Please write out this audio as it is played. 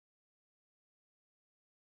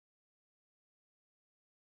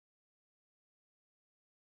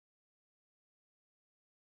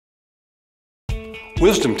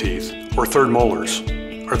Wisdom teeth, or third molars,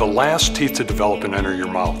 are the last teeth to develop and enter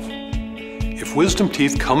your mouth. If wisdom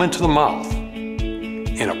teeth come into the mouth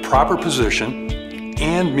in a proper position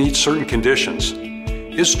and meet certain conditions,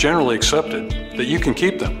 it's generally accepted that you can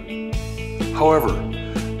keep them. However,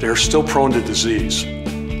 they are still prone to disease,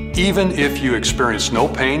 even if you experience no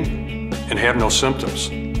pain and have no symptoms.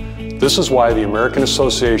 This is why the American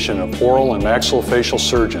Association of Oral and Maxillofacial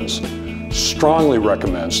Surgeons strongly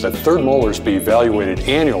recommends that third molars be evaluated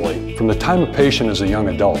annually from the time a patient is a young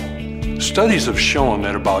adult. Studies have shown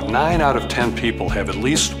that about 9 out of 10 people have at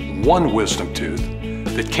least one wisdom tooth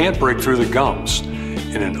that can't break through the gums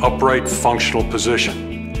in an upright, functional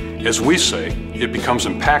position. As we say, it becomes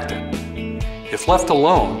impacted. If left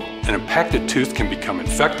alone, an impacted tooth can become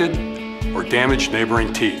infected or damage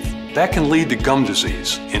neighboring teeth. That can lead to gum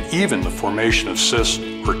disease and even the formation of cysts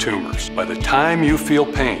or tumors. By the time you feel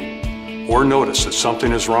pain or notice that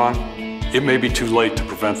something is wrong, it may be too late to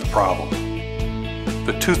prevent the problem.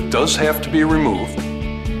 The tooth does have to be removed.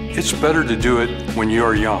 It's better to do it when you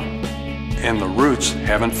are young and the roots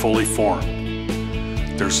haven't fully formed.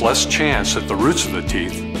 There's less chance that the roots of the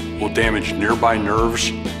teeth will damage nearby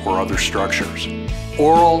nerves or other structures.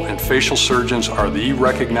 Oral and facial surgeons are the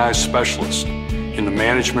recognized specialists in the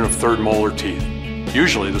management of third molar teeth.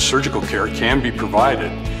 Usually the surgical care can be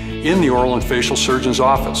provided in the oral and facial surgeon's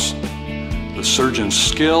office. The surgeon's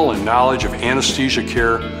skill and knowledge of anesthesia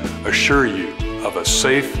care assure you of a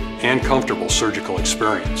safe and comfortable surgical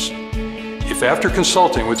experience. If after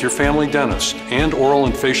consulting with your family dentist and oral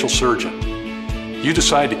and facial surgeon, you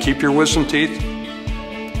decide to keep your wisdom teeth,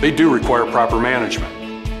 they do require proper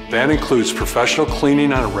management. That includes professional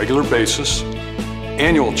cleaning on a regular basis,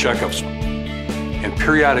 annual checkups, and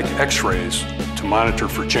periodic x-rays to monitor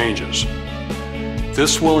for changes.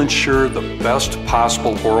 This will ensure the best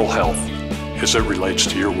possible oral health as it relates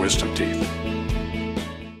to your wisdom teeth.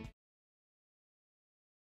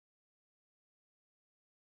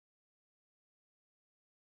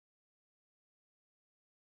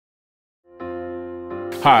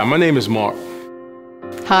 Hi, my name is Mark.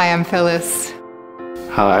 Hi, I'm Phyllis.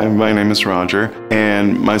 Hi, my name is Roger,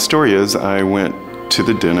 and my story is I went to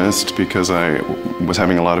the dentist because I was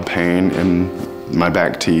having a lot of pain in my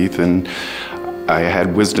back teeth, and I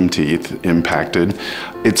had wisdom teeth impacted.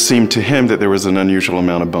 It seemed to him that there was an unusual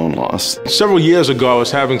amount of bone loss. Several years ago, I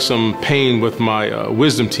was having some pain with my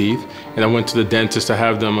wisdom teeth, and I went to the dentist to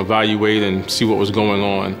have them evaluate and see what was going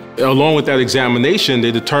on. Along with that examination,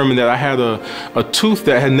 they determined that I had a tooth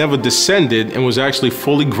that had never descended and was actually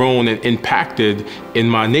fully grown and impacted in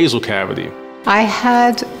my nasal cavity. I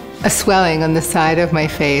had a swelling on the side of my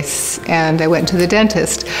face, and I went to the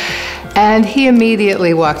dentist. And he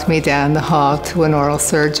immediately walked me down the hall to an oral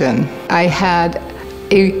surgeon. I had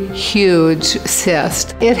a huge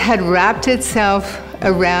cyst. It had wrapped itself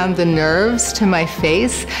around the nerves to my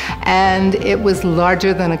face, and it was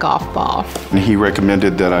larger than a golf ball. He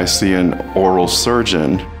recommended that I see an oral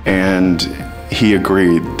surgeon, and he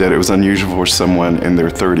agreed that it was unusual for someone in their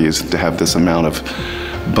 30s to have this amount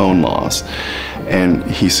of bone loss. And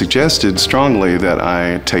he suggested strongly that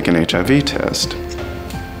I take an HIV test.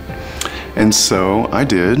 And so I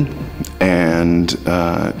did, and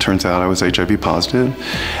it turns out I was HIV positive,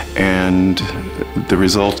 and the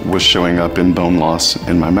result was showing up in bone loss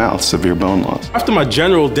in my mouth, severe bone loss. After my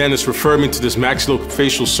general dentist referred me to this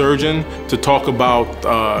maxillofacial surgeon to talk about,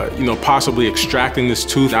 possibly extracting this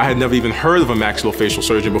tooth, I had never even heard of a maxillofacial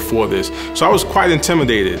surgeon before this, so I was quite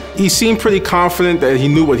intimidated. He seemed pretty confident that he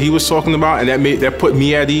knew what he was talking about, and that put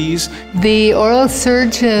me at ease. The oral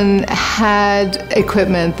surgeon had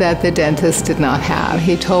equipment that the dentist did not have.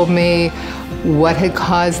 He told me what had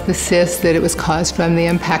caused the cyst, that it was caused from the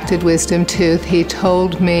impacted wisdom tooth. He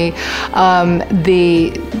told me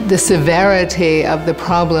the severity of the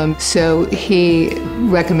problem, so he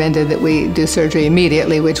recommended that we do surgery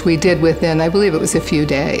immediately, which we did within, I believe it was a few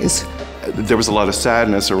days. There was a lot of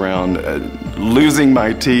sadness around losing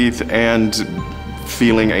my teeth and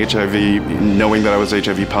feeling HIV, knowing that I was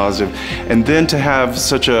HIV positive, and then to have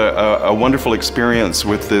such a wonderful experience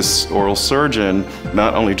with this oral surgeon,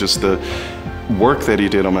 not only just the work that he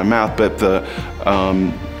did on my mouth, but the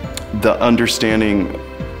understanding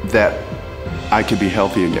that I could be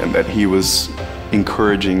healthy again, that he was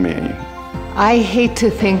encouraging me. I hate to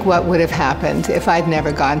think what would have happened if I'd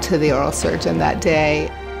never gone to the oral surgeon that day.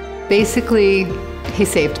 Basically, he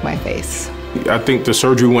saved my face. I think the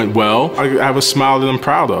surgery went well. I have a smile that I'm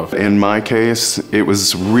proud of. In my case, it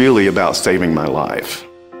was really about saving my life.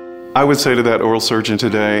 I would say to that oral surgeon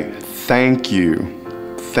today, thank you.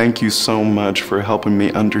 Thank you so much for helping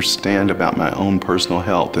me understand about my own personal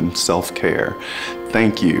health and self-care.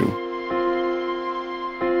 Thank you.